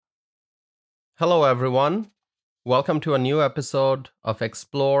Hello, everyone. Welcome to a new episode of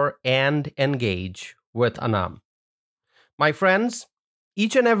Explore and Engage with Anam. My friends,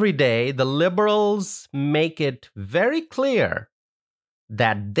 each and every day, the liberals make it very clear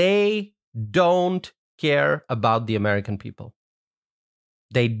that they don't care about the American people.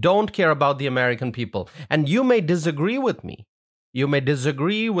 They don't care about the American people. And you may disagree with me. You may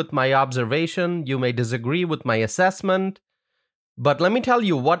disagree with my observation. You may disagree with my assessment. But let me tell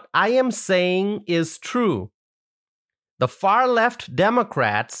you, what I am saying is true. The far left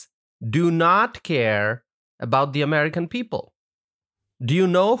Democrats do not care about the American people. Do you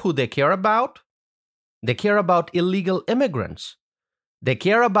know who they care about? They care about illegal immigrants. They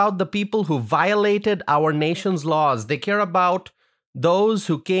care about the people who violated our nation's laws. They care about those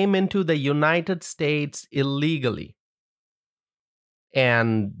who came into the United States illegally.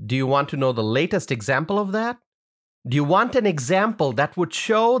 And do you want to know the latest example of that? Do you want an example that would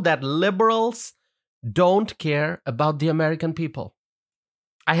show that liberals don't care about the American people?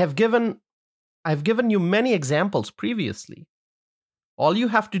 I've given you many examples previously. All you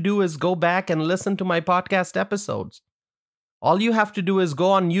have to do is go back and listen to my podcast episodes. All you have to do is go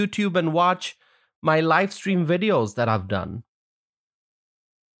on YouTube and watch my live stream videos that I've done.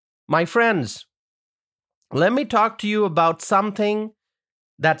 My friends, let me talk to you about something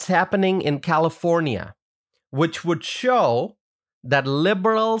that's happening in California, which would show that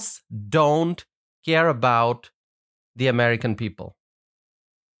liberals don't care about the American people.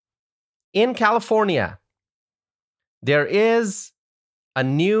 In California, there is a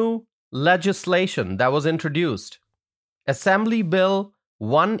new legislation that was introduced, Assembly Bill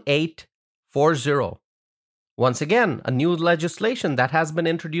 1840. Once again, a new legislation that has been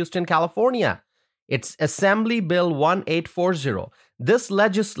introduced in California. It's Assembly Bill 1840. This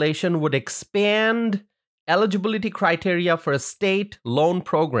legislation would expand eligibility criteria for a state loan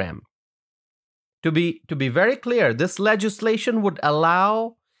program. To be very clear, this legislation would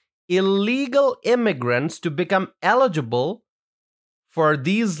allow illegal immigrants to become eligible for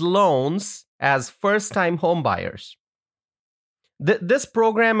these loans as first-time homebuyers. This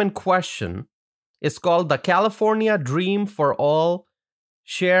program in question is called the California Dream for All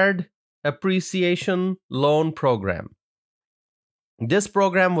Shared Appreciation Loan Program. This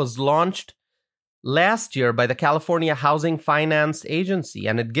program was launched last year by the California Housing Finance Agency,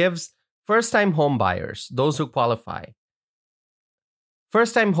 and it gives first-time homebuyers, those who qualify.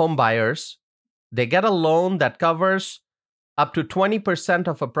 First-time homebuyers, they get a loan that covers up to 20%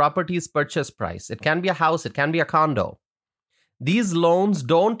 of a property's purchase price. It can be a house, it can be a condo. These loans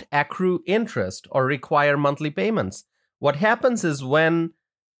don't accrue interest or require monthly payments. What happens is when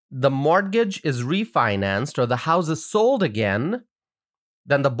the mortgage is refinanced or the house is sold again,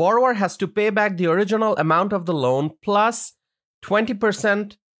 then the borrower has to pay back the original amount of the loan plus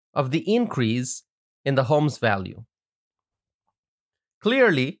 20% of the increase in the home's value.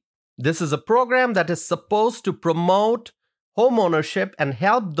 Clearly, this is a program that is supposed to promote homeownership and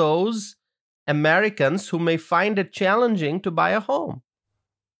help those Americans who may find it challenging to buy a home.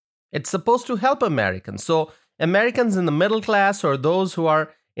 It's supposed to help Americans. So Americans in the middle class or those who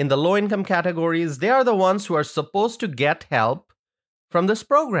are in the low-income categories, they are the ones who are supposed to get help from this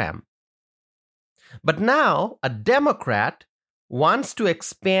program. But now, a Democrat wants to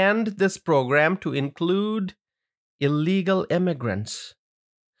expand this program to include illegal immigrants.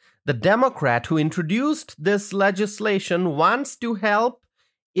 The Democrat who introduced this legislation wants to help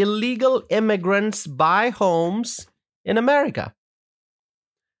illegal immigrants buy homes in America.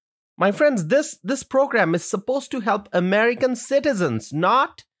 My friends, this program is supposed to help American citizens,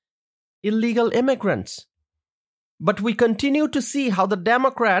 not illegal immigrants. But we continue to see how the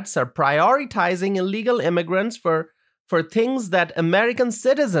Democrats are prioritizing illegal immigrants for things that American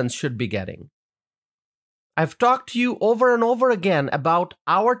citizens should be getting. I've talked to you over and over again about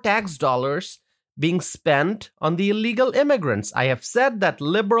our tax dollars being spent on the illegal immigrants. I have said that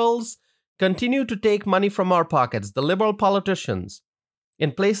liberals continue to take money from our pockets. The liberal politicians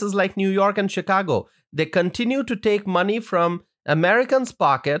in places like New York and Chicago, they continue to take money from Americans'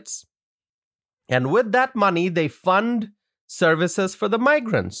 pockets, and with that money, they fund services for the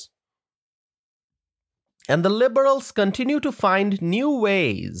migrants. And the liberals continue to find new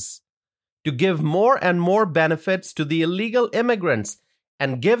ways to give more and more benefits to the illegal immigrants.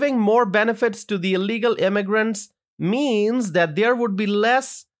 And giving more benefits to the illegal immigrants means that there would be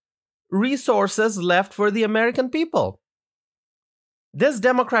less resources left for the American people. This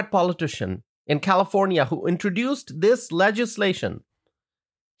Democrat politician in California who introduced this legislation,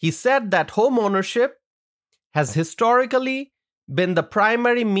 he said that homeownership has historically been the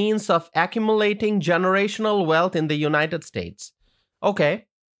primary means of accumulating generational wealth in the United States. Okay,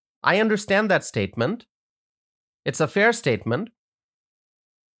 I understand that statement. It's a fair statement.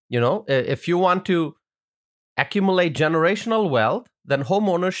 If you want to accumulate generational wealth, then home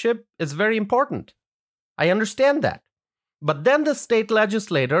ownership is very important. I understand that. But then the state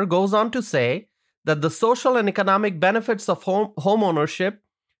legislator goes on to say that the social and economic benefits of home ownership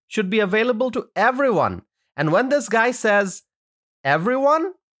should be available to everyone. And when this guy says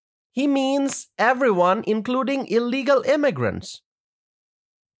everyone, he means everyone, including illegal immigrants.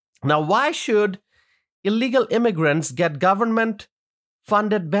 Now, why should illegal immigrants get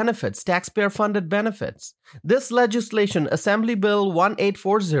government-funded benefits, taxpayer-funded benefits? This legislation, Assembly Bill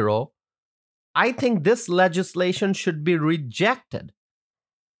 1840, I think this legislation should be rejected.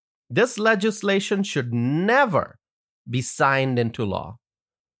 This legislation should never be signed into law.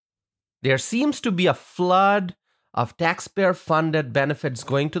 There seems to be a flood of taxpayer-funded benefits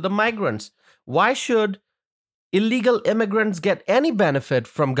going to the migrants. Why should illegal immigrants get any benefit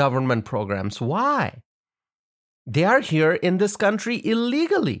from government programs? Why? They are here in this country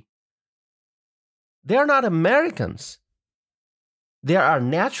illegally. They are not Americans. They are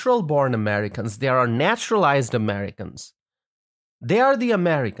natural-born Americans. They are naturalized Americans. They are the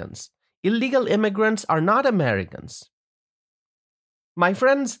Americans. Illegal immigrants are not Americans. My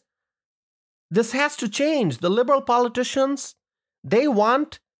friends, this has to change. The liberal politicians, they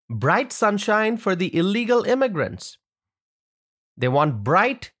want bright sunshine for the illegal immigrants. They want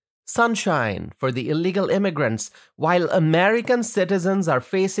bright sunshine for the illegal immigrants, while American citizens are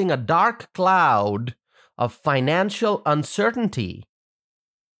facing a dark cloud of financial uncertainty.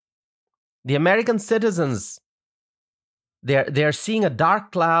 The American citizens, they're seeing a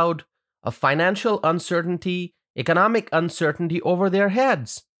dark cloud of financial uncertainty, economic uncertainty over their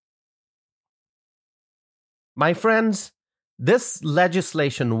heads. My friends, this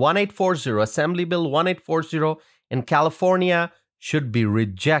legislation, 1840, Assembly Bill 1840 in California, should be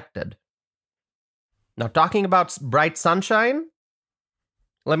rejected. Now, talking about bright sunshine,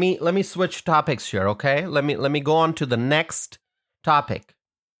 let me switch topics here, okay? Let me go on to the next topic.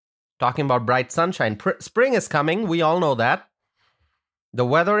 Talking about bright sunshine. Spring is coming, we all know that. The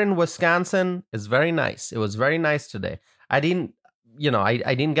weather in Wisconsin is very nice. It was very nice today. I didn't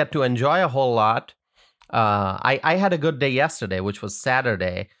get to enjoy a whole lot. I had a good day yesterday, which was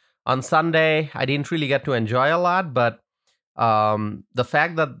Saturday. On Sunday, I didn't really get to enjoy a lot, but the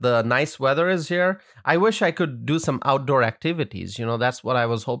fact that the nice weather is here, I wish I could do some outdoor activities. That's what I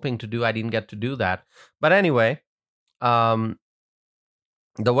was hoping to do. I didn't get to do that. But anyway, the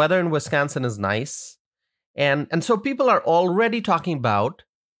weather in Wisconsin is nice. And so people are already talking about,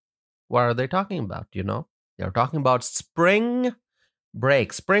 what are they talking about? They're talking about spring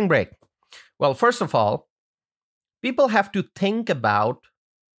break. Well, first of all, people have to think about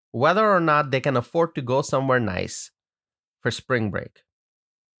whether or not they can afford to go somewhere nice for spring break.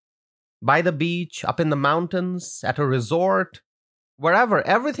 By the beach, up in the mountains, at a resort, wherever,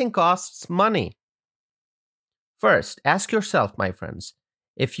 everything costs money. First, ask yourself, my friends,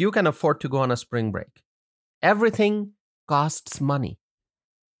 if you can afford to go on a spring break. Everything costs money.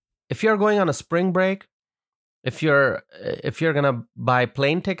 If you're going on a spring break, if you're going to buy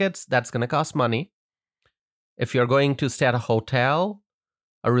plane tickets, that's going to cost money. If you're going to stay at a hotel,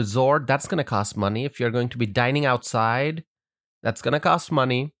 a resort, that's going to cost money. If you're going to be dining outside, that's going to cost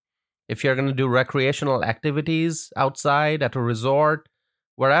money. If you're going to do recreational activities outside at a resort,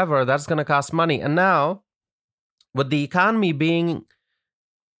 wherever, that's going to cost money. And now, with the economy being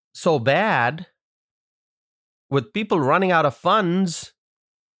so bad, with people running out of funds,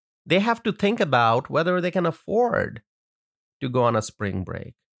 they have to think about whether they can afford to go on a spring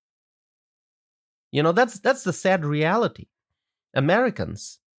break. That's the sad reality.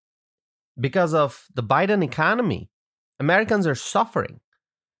 Americans, because of the Biden economy, Americans are suffering.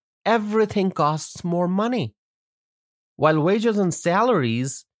 Everything costs more money, while wages and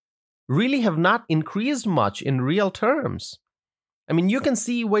salaries really have not increased much in real terms. I mean, you can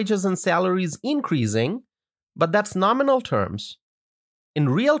see wages and salaries increasing, but that's nominal terms. In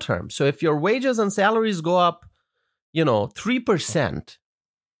real terms, so if your wages and salaries go up, 3%,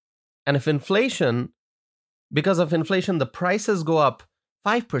 and if because of inflation, the prices go up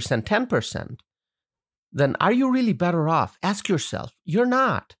 5%, 10%, then are you really better off? Ask yourself. You're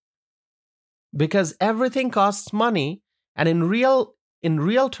not. Because everything costs money, and in real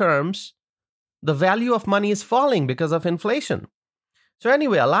terms, the value of money is falling because of inflation. So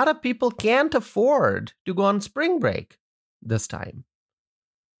anyway, a lot of people can't afford to go on spring break this time.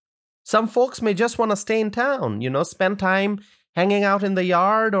 Some folks may just want to stay in town, spend time hanging out in the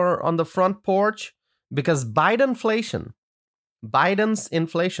yard or on the front porch, because Biden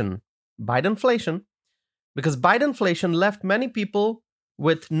inflation left many people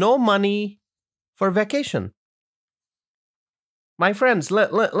with no money for vacation. My friends,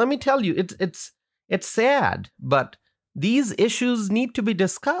 let me tell you, it's sad, but these issues need to be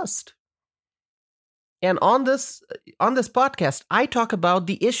discussed. And on this podcast, I talk about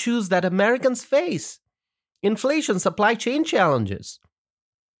the issues that Americans face: inflation, supply chain challenges,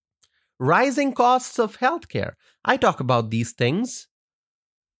 rising costs of healthcare. I talk about these things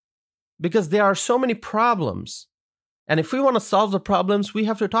because there are so many problems. And if we want to solve the problems, we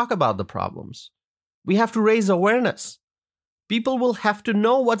have to talk about the problems. We have to raise awareness. People will have to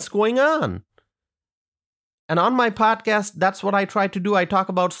know what's going on. And on my podcast, that's what I try to do. I talk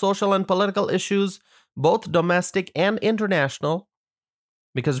about social and political issues, both domestic and international,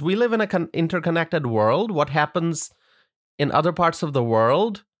 because we live in an interconnected world. What happens in other parts of the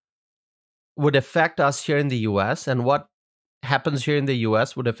world would affect us here in the U.S., and what happens here in the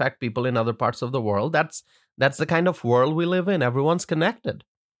U.S. would affect people in other parts of the world. That's the kind of world we live in. Everyone's connected.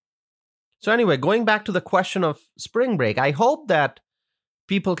 So anyway, going back to the question of spring break, I hope that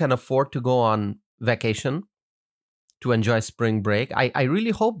people can afford to go on vacation to enjoy spring break. I really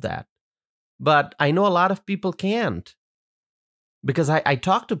hope that. But I know a lot of people can't, because I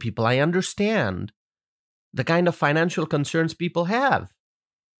talk to people. I understand the kind of financial concerns people have.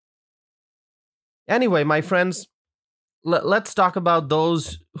 Anyway, my friends, let's talk about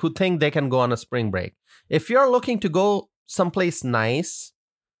those who think they can go on a spring break. If you're looking to go someplace nice,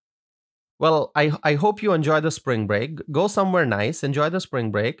 well, I hope you enjoy the spring break. Go somewhere nice, enjoy the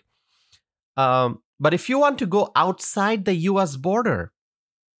spring break. But if you want to go outside the U.S. border,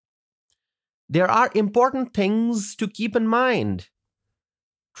 there are important things to keep in mind.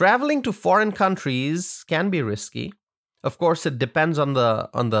 Traveling to foreign countries can be risky. Of course, it depends on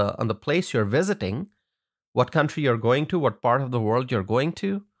the place you're visiting, what country you're going to, what part of the world you're going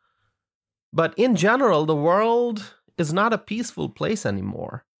to. But in general, the world is not a peaceful place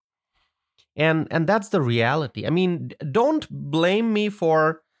anymore. And that's the reality. I mean, don't blame me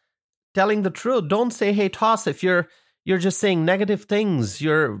for telling the truth. Don't say, "Hey, Toss, if you're just saying negative things,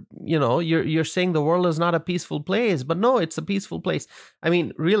 you're saying the world is not a peaceful place." But no, it's a peaceful place. I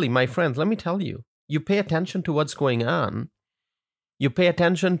mean, really, my friends, let me tell you, you pay attention to what's going on. You pay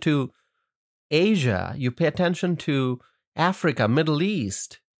attention to Asia. You pay attention to Africa, Middle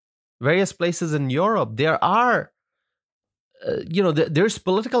East, various places in Europe. There are, there's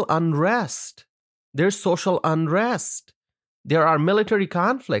political unrest. There's social unrest. There are military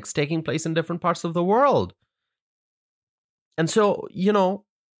conflicts taking place in different parts of the world. And so,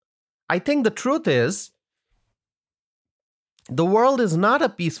 I think the truth is, the world is not a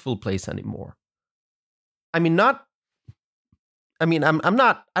peaceful place anymore. I don't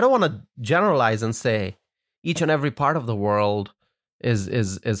want to generalize and say each and every part of the world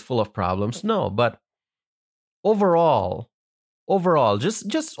is full of problems. No, but overall,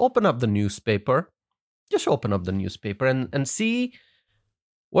 just open up the newspaper. Just open up the newspaper and see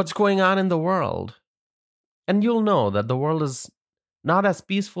what's going on in the world. And you'll know that the world is not as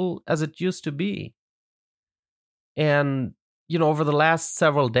peaceful as it used to be. And, over the last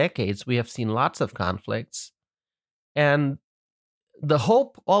several decades, we have seen lots of conflicts. And the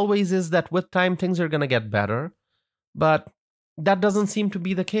hope always is that with time, things are going to get better. But that doesn't seem to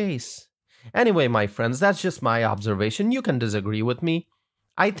be the case. Anyway, my friends, that's just my observation. You can disagree with me.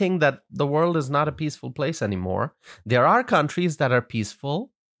 I think that the world is not a peaceful place anymore. There are countries that are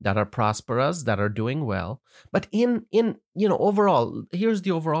peaceful, that are prosperous, that are doing well. But in overall, here's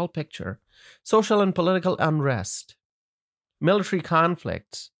the overall picture. Social and political unrest, military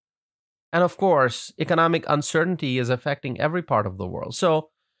conflicts, and of course, economic uncertainty is affecting every part of the world. So,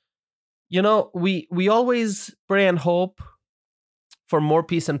 we always pray and hope for more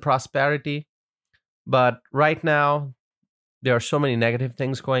peace and prosperity. But right now, there are so many negative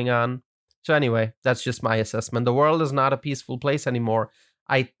things going on. So anyway, that's just my assessment. The world is not a peaceful place anymore.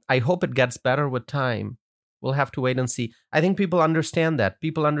 I hope it gets better with time. We'll have to wait and see. I think people understand that.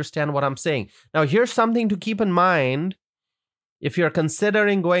 People understand what I'm saying. Now, here's something to keep in mind if you're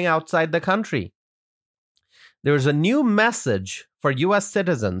considering going outside the country. There's a new message for U.S.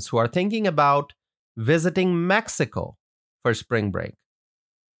 citizens who are thinking about visiting Mexico for spring break.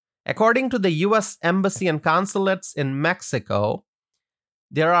 According to the U.S. Embassy and consulates in Mexico,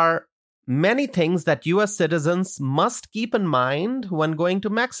 there are many things that U.S. citizens must keep in mind when going to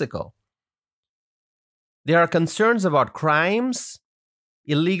Mexico. There are concerns about crimes,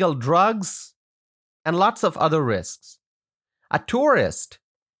 illegal drugs, and lots of other risks. A tourist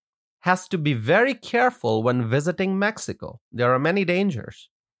has to be very careful when visiting Mexico. There are many dangers.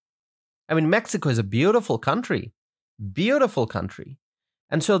 I mean, Mexico is a beautiful country.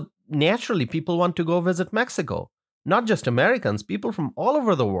 And so naturally, people want to go visit Mexico. not just Americans, people from all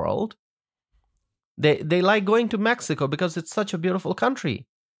over the world, they like going to Mexico because it's such a beautiful country.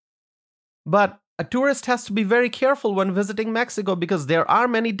 But a tourist has to be very careful when visiting Mexico because there are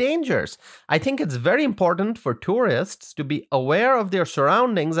many dangers. I think it's very important for tourists to be aware of their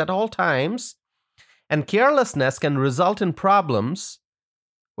surroundings at all times, and carelessness can result in problems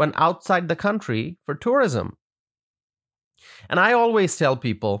when outside the country for tourism. And I always tell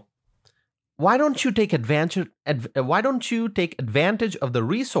people, why don't you take advantage of the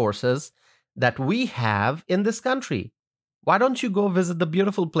resources that we have in this country? Why don't you go visit the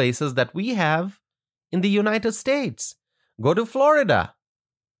beautiful places that we have in the United States? Go to Florida.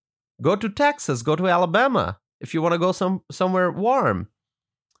 Go to Texas. Go to Alabama if you want to go somewhere warm.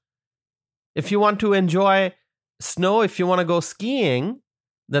 If you want to enjoy snow, if you want to go skiing,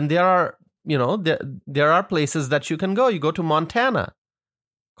 then there are places that you can go. You go to Montana,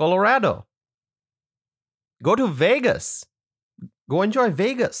 Colorado. Go to Vegas. Go enjoy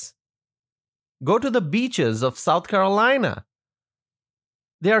Vegas. Go to the beaches of South Carolina.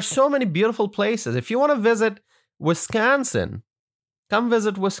 There are so many beautiful places. If you want to visit Wisconsin, come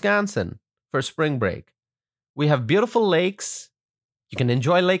visit Wisconsin for spring break. We have beautiful lakes. You can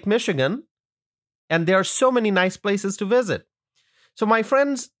enjoy Lake Michigan. And there are so many nice places to visit. So my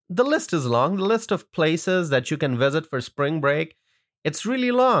friends, the list is long. The list of places that you can visit for spring break, it's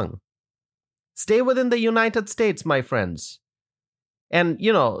really long. Stay within the United States, my friends. And,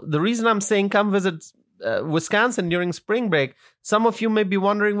 the reason I'm saying come visit Wisconsin during spring break, some of you may be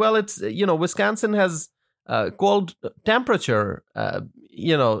wondering, well, it's, Wisconsin has cold temperature,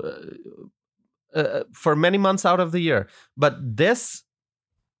 for many months out of the year. But this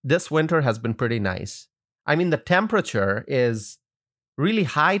winter has been pretty nice. I mean, the temperature is really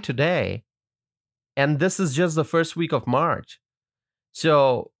high today, and this is just the first week of March.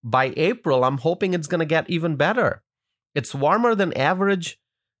 So by April, I'm hoping it's going to get even better. It's warmer than average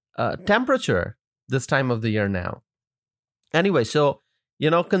temperature this time of the year now. Anyway, so,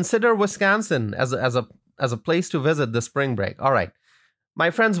 consider Wisconsin as a place to visit this spring break. All right. My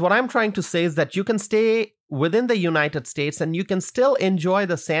friends, what I'm trying to say is that you can stay within the United States and you can still enjoy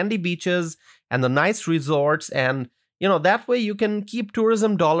the sandy beaches and the nice resorts. And, that way you can keep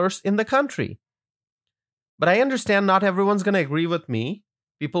tourism dollars in the country. But I understand not everyone's going to agree with me.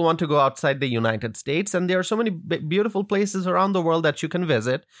 People want to go outside the United States, and there are so many beautiful places around the world that you can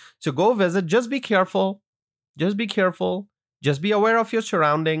visit. So go visit. Just be careful. Just be careful. Just be aware of your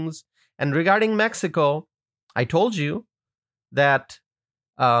surroundings. And regarding Mexico, I told you that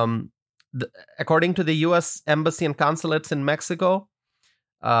according to the U.S. Embassy and consulates in Mexico,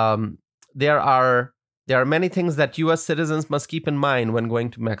 there are many things that U.S. citizens must keep in mind when going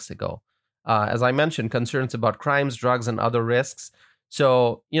to Mexico. As I mentioned, concerns about crimes, drugs, and other risks.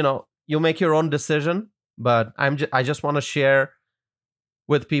 So, you'll make your own decision, but I just want to share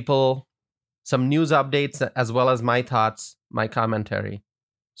with people some news updates as well as my thoughts, my commentary.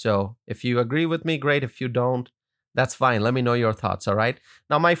 So if you agree with me, great. If you don't, that's fine. Let me know your thoughts, all right?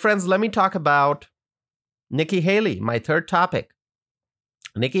 Now, my friends, let me talk about Nikki Haley, my third topic.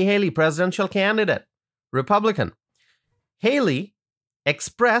 Nikki Haley, presidential candidate, Republican. Haley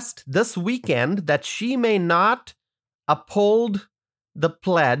expressed this weekend that she may not uphold the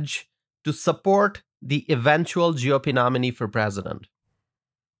pledge to support the eventual GOP nominee for president.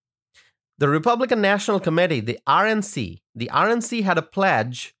 The Republican National Committee, the RNC had a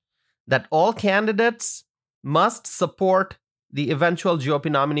pledge that all candidates must support the eventual GOP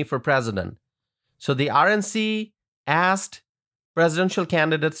nominee for president. So the RNC asked presidential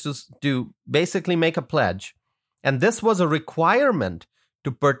candidates to basically make a pledge. And this was a requirement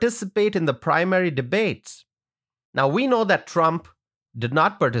to participate in the primary debates. Now, we know that Trump did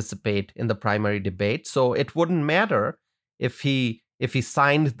not participate in the primary debate, so it wouldn't matter if he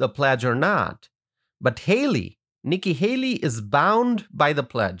signed the pledge or not. But Nikki Haley is bound by the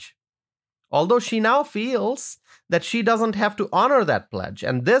pledge, although she now feels that she doesn't have to honor that pledge.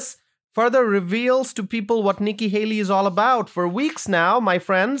 And this further reveals to people what Nikki Haley is all about. For weeks now, my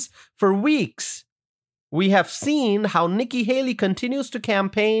friends, for weeks, we have seen how Nikki Haley continues to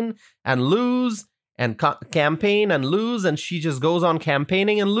campaign and lose and campaign and lose, and she just goes on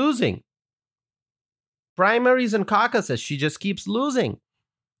campaigning and losing. Primaries and caucuses, she just keeps losing.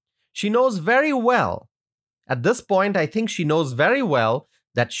 She knows very well, at this point, I think she knows very well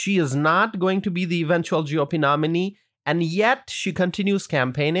that she is not going to be the eventual GOP nominee, and yet she continues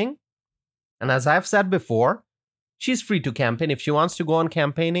campaigning. And as I've said before, she's free to campaign. If she wants to go on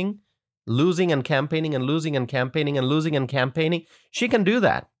campaigning, losing and campaigning and losing and campaigning and losing and campaigning, she can do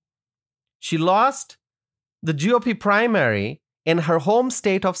that. She lost the GOP primary in her home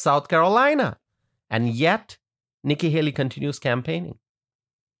state of South Carolina, and yet Nikki Haley continues campaigning.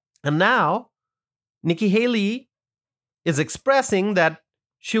 And now, Nikki Haley is expressing that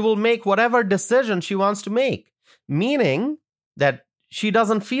she will make whatever decision she wants to make, meaning that she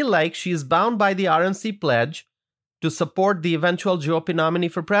doesn't feel like she is bound by the RNC pledge to support the eventual GOP nominee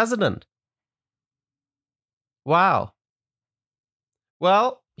for president. Wow.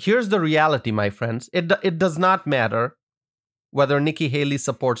 Well, here's the reality, my friends. It does not matter whether Nikki Haley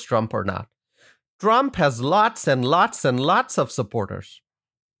supports Trump or not. Trump has lots and lots and lots of supporters.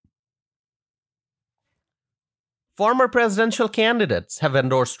 Former presidential candidates have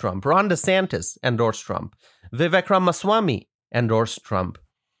endorsed Trump. Ron DeSantis endorsed Trump. Vivek Ramaswamy endorsed Trump.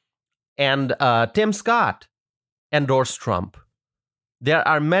 And Tim Scott endorsed Trump. There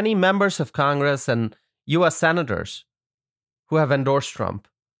are many members of Congress and U.S. senators who have endorsed Trump.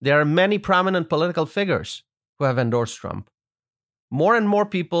 There are many prominent political figures who have endorsed Trump. More and more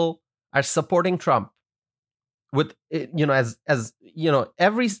people are supporting Trump. With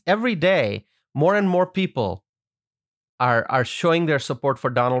every day, more and more people are showing their support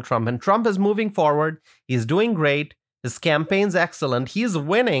for Donald Trump. And Trump is moving forward. He's doing great. His campaign's excellent. He's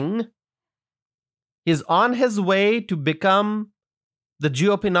winning. He's on his way to become the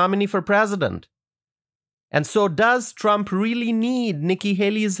GOP nominee for president. And so does Trump really need Nikki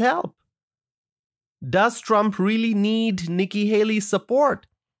Haley's help? Does Trump really need Nikki Haley's support?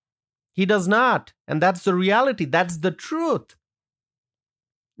 He does not. And that's the reality. That's the truth.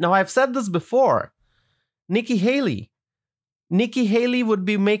 Now, I've said this before. Nikki Haley would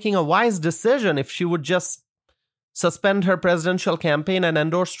be making a wise decision if she would just suspend her presidential campaign and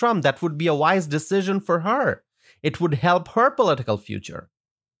endorse Trump. That would be a wise decision for her. It would help her political future.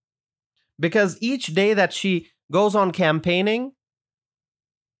 Because each day that she goes on campaigning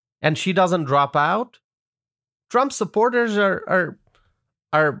and she doesn't drop out, Trump supporters are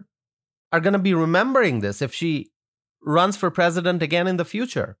going to be remembering this if she runs for president again in the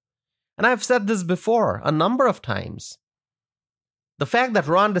future. And I've said this before a number of times. The fact that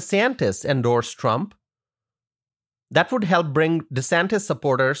Ron DeSantis endorsed Trump, that would help bring DeSantis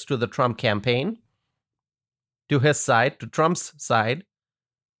supporters to the Trump campaign, to his side, to Trump's side.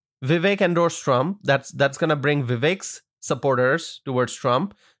 Vivek endorsed Trump. That's going to bring Vivek's supporters towards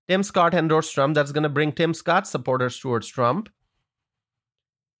Trump. Tim Scott endorsed Trump. That's going to bring Tim Scott's supporters towards Trump.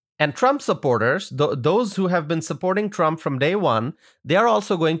 And Trump supporters, those who have been supporting Trump from day one, they are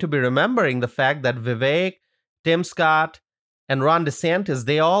also going to be remembering the fact that Vivek, Tim Scott, and Ron DeSantis,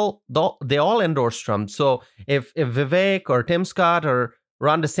 they all endorsed Trump. So if Vivek or Tim Scott or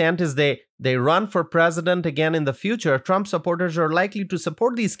Ron DeSantis, they run for president again in the future, Trump supporters are likely to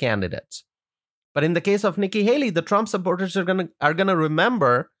support these candidates. But in the case of Nikki Haley, the Trump supporters are gonna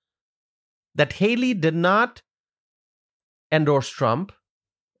remember that Haley did not endorse Trump,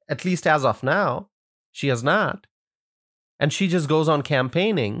 at least as of now. She has not. And she just goes on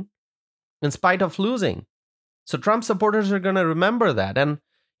campaigning in spite of losing. So Trump supporters are going to remember that. And,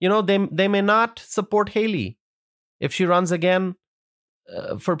 they may not support Haley if she runs again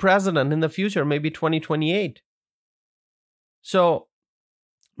for president in the future, maybe 2028. So,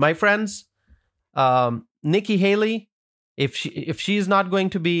 my friends, Nikki Haley, if she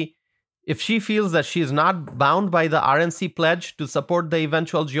feels that she is not bound by the RNC pledge to support the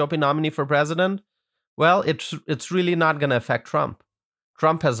eventual GOP nominee for president, well, it's really not going to affect Trump.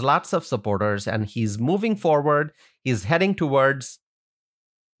 Trump has lots of supporters and he's moving forward. He's heading towards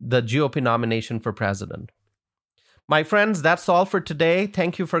the GOP nomination for president. My friends, that's all for today.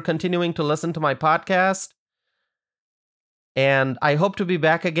 Thank you for continuing to listen to my podcast. And I hope to be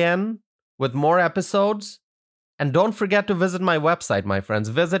back again with more episodes. And don't forget to visit my website, my friends.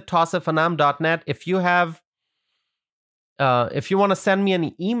 Visit tausifanam.net. If you want to send me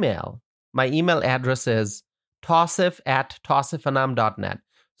an email, my email address is tausif@tausifanam.net.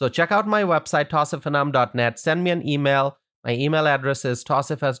 So check out my website, tausifanam.net. Send me an email. My email address is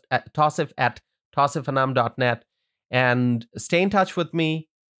tausif@tausifanam.net. And stay in touch with me.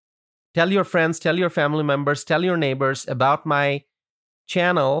 Tell your friends, tell your family members, tell your neighbors about my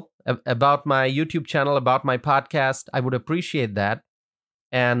channel, about my YouTube channel, about my podcast. I would appreciate that.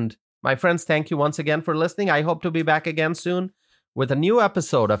 And my friends, thank you once again for listening. I hope to be back again soon with a new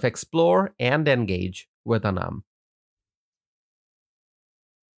episode of Explore and Engage with Anam.